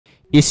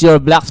Is your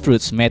Blox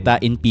fruits meta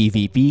in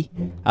PvP?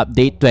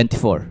 Update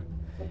 24.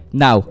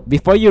 Now,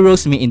 before you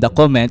roast me in the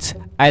comments,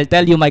 I'll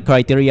tell you my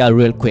criteria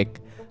real quick.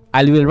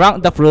 I will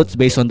rank the fruits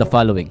based on the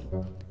following.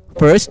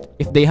 First,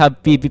 if they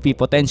have PvP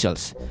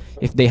potentials.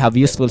 If they have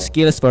useful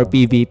skills for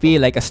PvP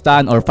like a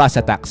stun or fast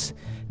attacks.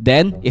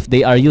 Then, if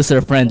they are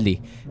user-friendly.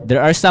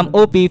 There are some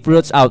OP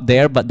fruits out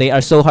there but they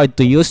are so hard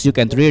to use you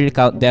can't really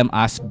count them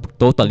as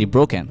totally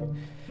broken.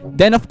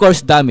 Then of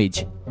course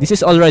damage. This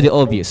is already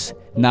obvious.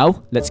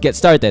 Now, let's get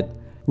started.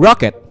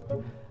 Rocket.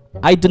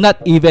 I do not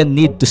even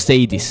need to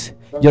say this.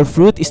 Your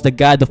fruit is the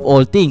god of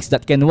all things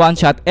that can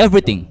one-shot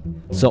everything.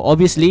 So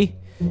obviously,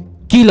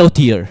 Kilo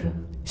tier.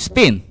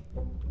 Spin.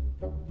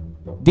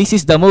 This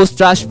is the most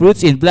trash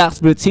fruits in Blox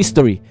fruits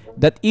history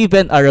that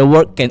even a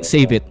rework can't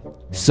save it.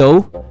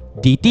 So,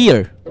 D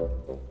tier.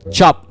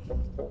 Chop.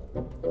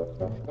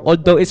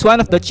 Although it's one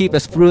of the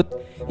cheapest fruit,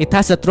 it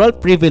has a troll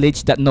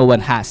privilege that no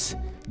one has.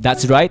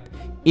 That's right,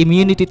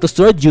 immunity to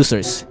sword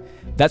users.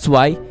 That's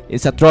why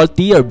it's a troll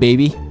tier,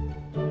 baby.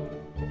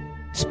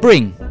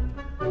 Spring.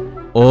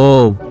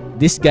 Oh,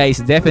 this guy is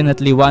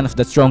definitely one of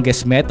the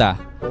strongest meta.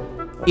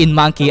 In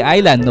Monkey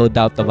Island, no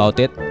doubt about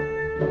it.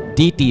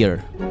 D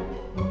tier.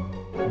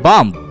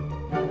 Bomb.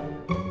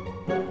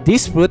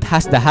 This fruit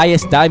has the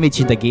highest damage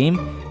in the game,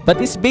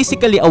 but it's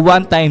basically a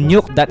one-time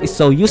nuke that is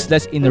so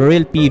useless in a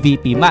real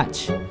PvP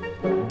match.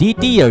 D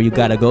tier, you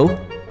gotta go.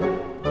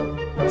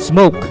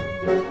 Smoke.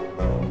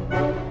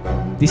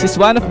 This is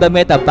one of the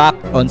meta back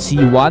on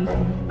C1,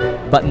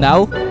 but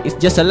now it's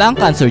just a lung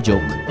cancer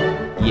joke.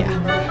 Yeah,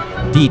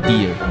 D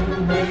tier.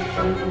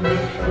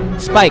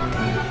 Spike.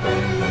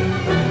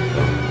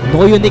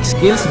 No unique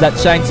skills that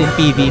shines in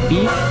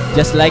PvP,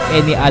 just like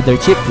any other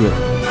cheap fruit.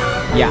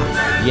 Yeah,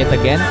 yet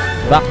again,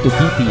 back to D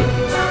tier.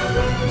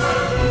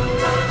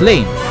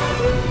 Flame.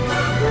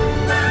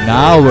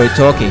 Now we're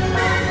talking.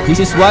 This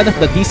is one of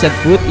the decent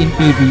fruit in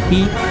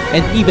PvP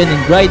and even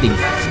in grinding,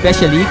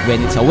 especially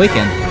when it's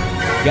awakened.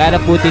 Gotta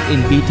put it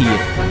in B tier.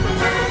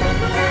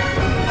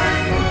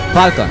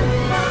 Falcon.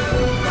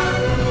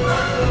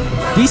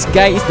 This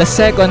guy is the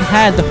second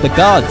hand of the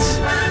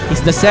gods.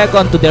 He's the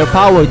second to their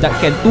power that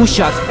can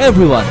two-shots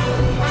everyone.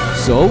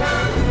 So,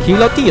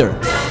 Kilo tier.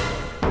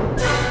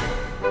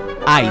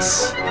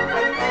 Ice.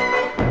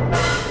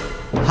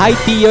 High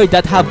tier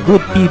that have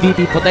good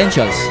PvP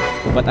potentials,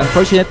 but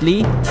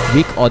unfortunately,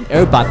 weak on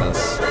air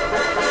battles.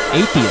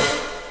 A tier.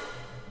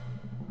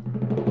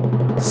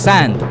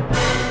 Sand.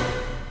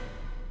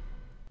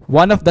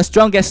 One of the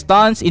strongest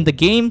stuns in the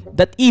game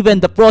that even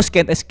the pros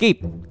can't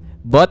escape.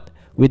 But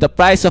with the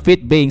price of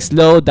it being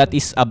slow, that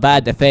is a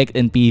bad effect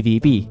in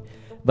PvP.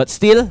 But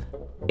still,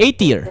 A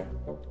tier.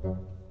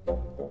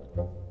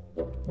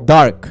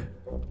 Dark.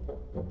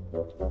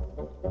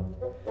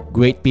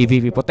 Great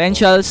PvP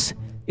potentials.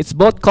 It's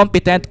both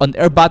competent on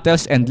air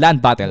battles and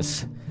land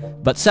battles.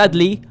 But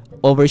sadly,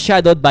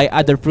 overshadowed by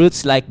other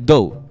fruits like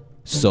Dough.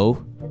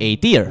 So, A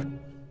tier.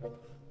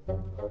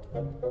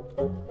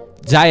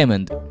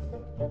 Diamond.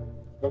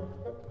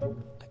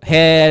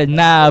 Hell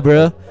nah,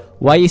 bro.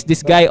 Why is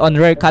this guy on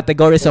rare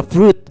categories of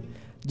fruit?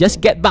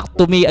 Just get back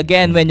to me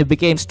again when you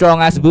became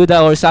strong as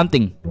Buddha or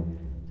something.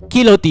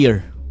 Kilo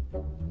tier.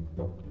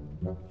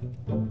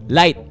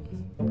 Light.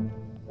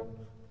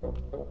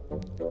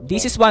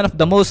 This is one of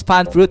the most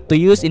fun fruit to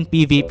use in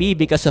PvP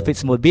because of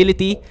its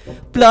mobility.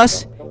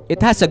 Plus,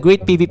 it has a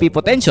great PvP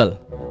potential.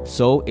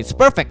 So, it's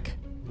perfect.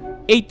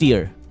 A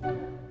tier.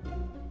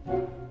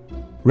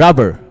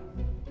 Rubber.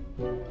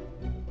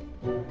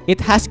 It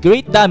has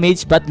great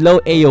damage but low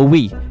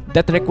AoE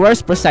that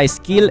requires precise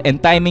skill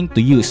and timing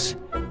to use.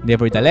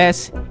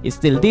 Nevertheless, it's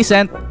still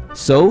decent,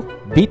 so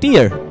B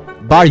tier.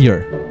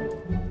 Barrier.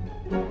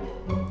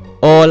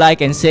 All I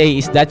can say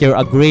is that you're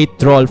a great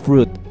troll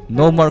fruit.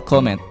 No more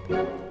comment.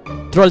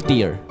 Troll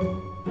tier.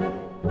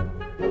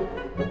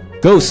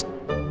 Ghost.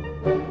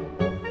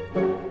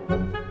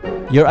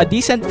 You're a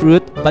decent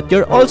fruit, but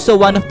you're also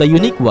one of the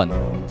unique one.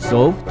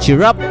 So,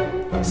 cheer up.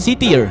 C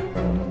tier.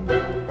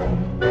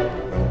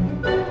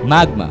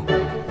 Magma.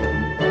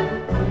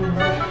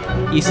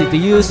 Easy to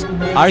use,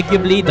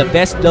 arguably the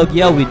best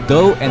Logia with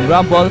Dough and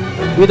Rumble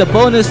with a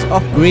bonus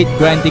of great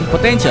grinding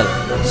potential.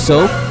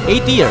 So, A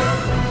tier.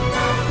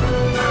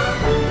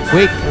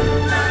 Quake.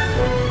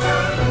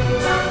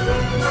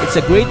 It's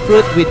a great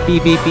fruit with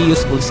PvP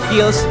useful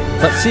skills,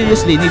 but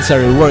seriously needs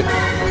a rework.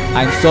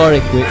 I'm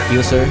sorry, Quake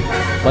user,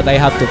 but I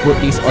have to put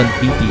this on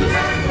B tier.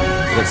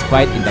 Let's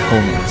fight in the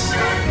comments.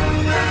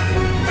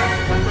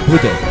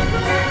 Buddha.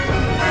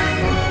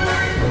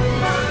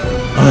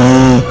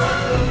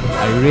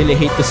 I really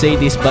hate to say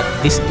this, but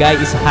this guy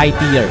is high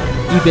tier,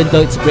 even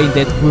though it's brain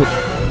dead fruit.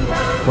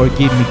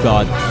 Forgive me,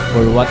 God,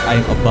 for what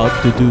I'm about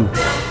to do.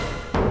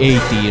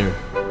 A tier.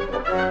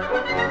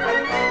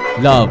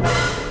 Love.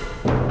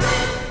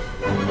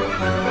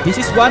 This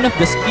is one of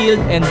the skilled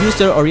and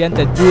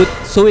user-oriented fruit,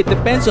 so it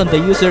depends on the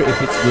user if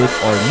it's good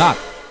or not.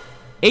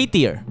 A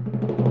tier.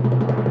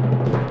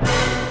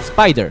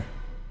 Spider.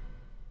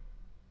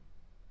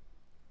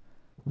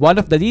 One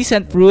of the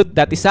decent fruit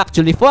that is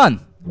actually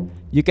fun.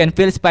 You can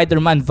feel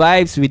Spider-Man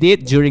vibes with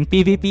it during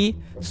PvP,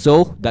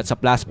 so that's a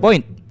plus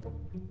point.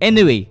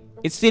 Anyway,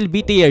 it's still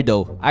B tier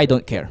though, I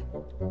don't care.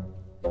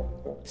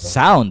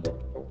 Sound.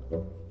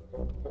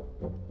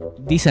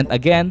 Decent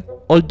again,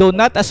 although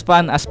not as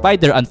fun as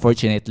Spider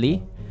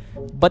unfortunately.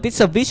 But it's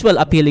a visual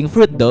appealing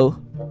fruit though,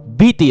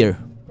 B tier.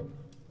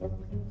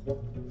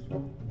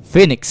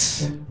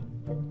 Phoenix.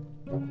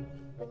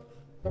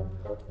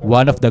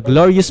 One of the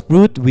glorious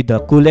fruit with the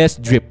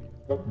coolest drip.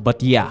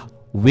 But yeah,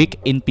 weak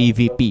in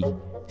PvP,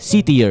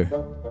 C tier.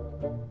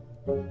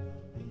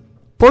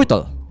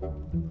 Portal.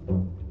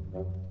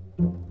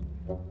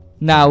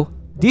 Now,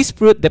 this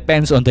fruit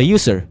depends on the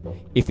user.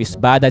 If he's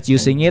bad at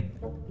using it,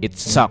 it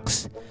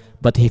sucks.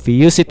 But if he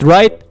uses it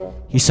right,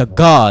 he's a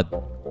god.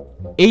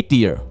 A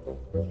tier.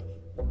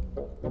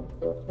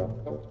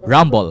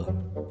 Rumble.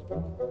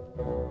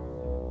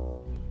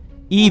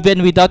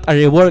 Even without a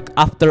rework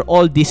after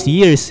all these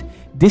years,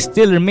 this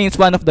still remains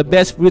one of the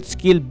best fruit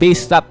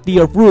skill-based top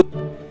tier fruit.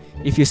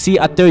 If you see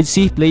a third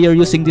C player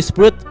using this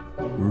fruit,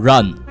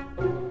 run.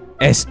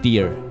 S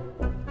tier.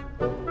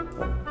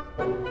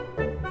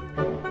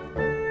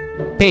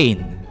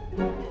 Pain.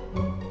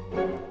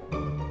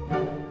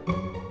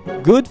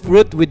 Good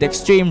fruit with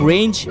extreme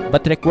range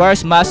but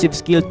requires massive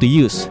skill to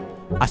use.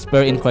 As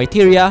per in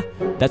criteria,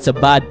 that's a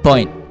bad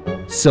point.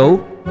 So,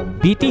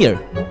 B tier.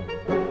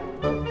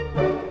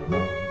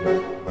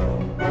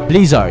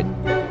 Blizzard.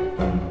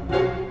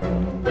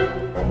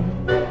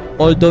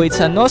 Although it's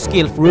a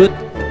no-skill fruit,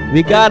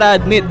 we gotta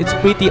admit it's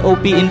pretty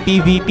OP in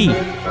PvP.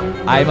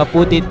 I'ma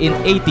put it in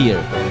A tier.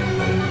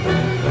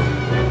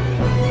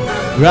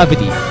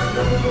 Gravity.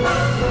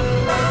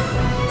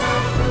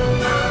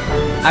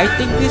 I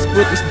think this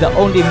fruit is the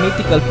only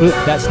mythical fruit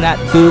that's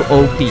not too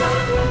OP.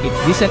 It's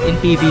decent in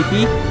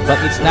PvP, but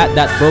it's not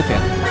that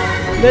broken.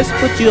 Let's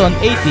put you on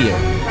A tier.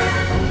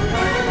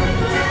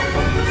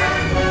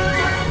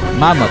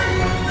 Mammoth.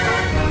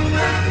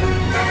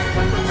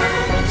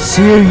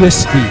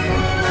 Seriously,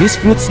 these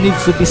fruits needs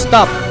to be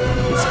stopped.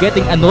 It's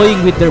getting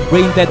annoying with their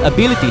brain dead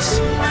abilities.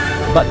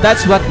 But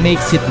that's what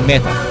makes it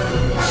meta.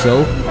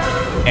 So,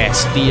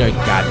 S tier,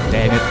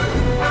 goddammit.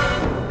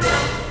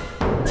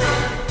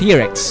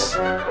 T-Rex.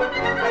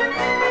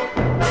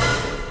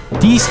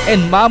 These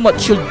and Mammoth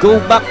should go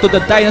back to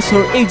the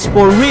dinosaur age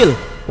for real.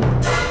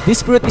 This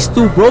fruit is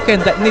too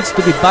broken that needs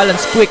to be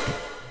balanced quick.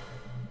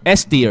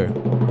 S tier.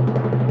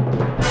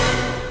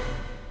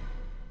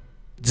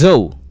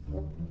 Zoe.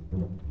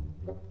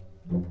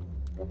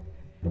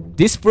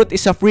 This fruit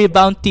is a free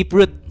bounty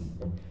fruit.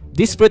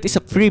 This fruit is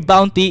a free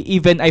bounty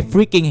even I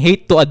freaking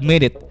hate to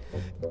admit it.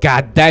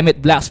 God damn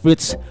it, Blox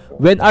fruits.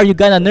 When are you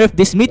gonna nerf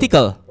this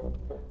mythical?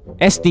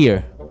 S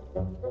tier.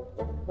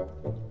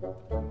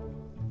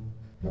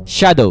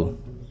 Shadow.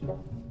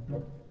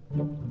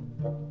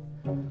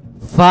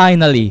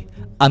 Finally,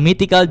 a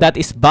mythical that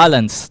is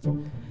balanced.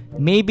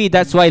 Maybe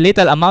that's why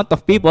little amount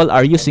of people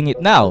are using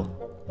it now.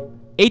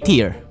 A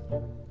tier.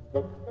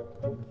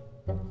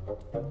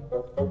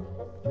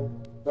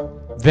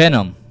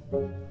 Venom.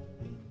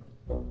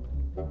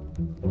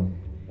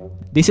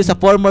 This is a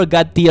former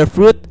god tier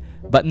fruit,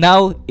 but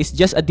now it's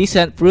just a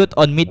decent fruit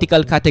on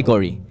mythical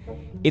category.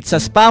 It's a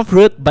spam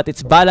fruit but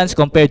it's balanced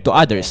compared to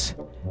others.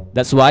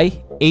 That's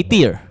why A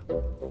tier.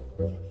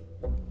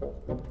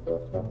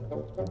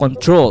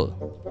 Control.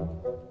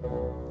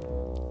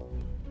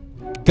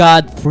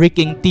 God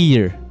freaking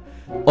tier.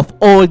 Of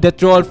all the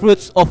troll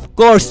fruits, of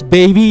course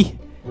baby,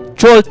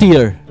 troll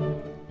tier.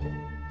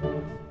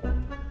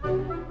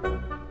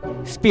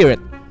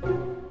 Spirit.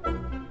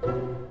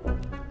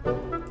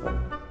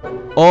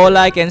 All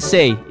I can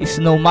say is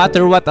no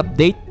matter what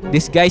update,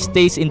 this guy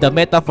stays in the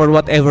meta for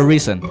whatever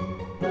reason.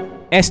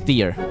 S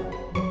tier.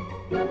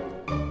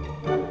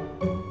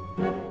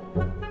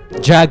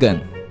 Dragon.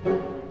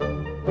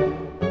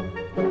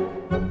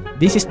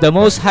 This is the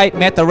most hype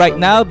meta right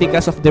now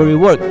because of the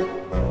rework.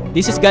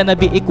 This is gonna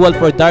be equal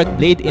for Dark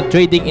Blade in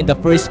trading in the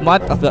first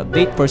month of the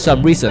update for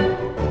some reason.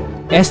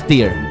 S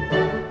tier.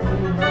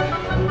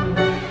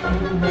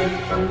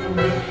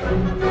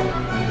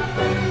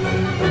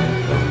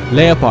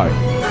 Leopard.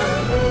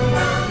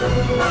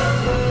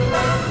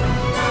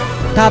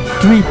 Top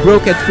 3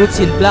 broken fruits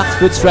in Blox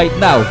fruits right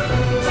now.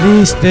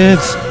 Please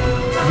devs,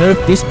 nerf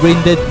these brain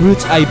dead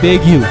fruits, I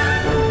beg you.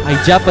 I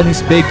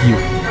Japanese beg you.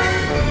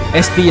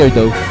 S tier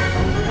though.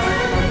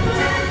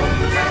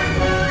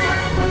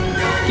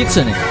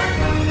 Kitsune.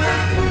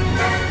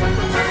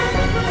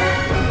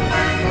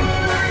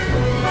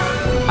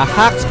 A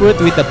hacked fruit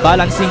with the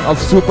balancing of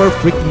super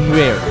freaking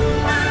rare.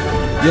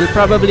 You'll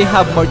probably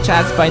have more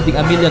chance finding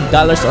 $1 million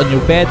on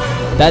your bed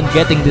than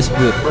getting this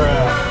fruit.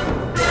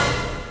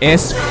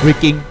 S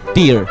freaking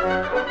tier.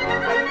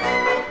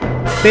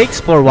 Thanks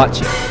for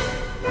watching.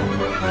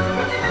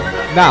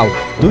 Now,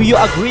 do you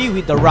agree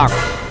with the rank?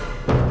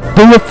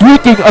 Do you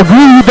freaking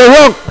agree with the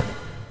rank?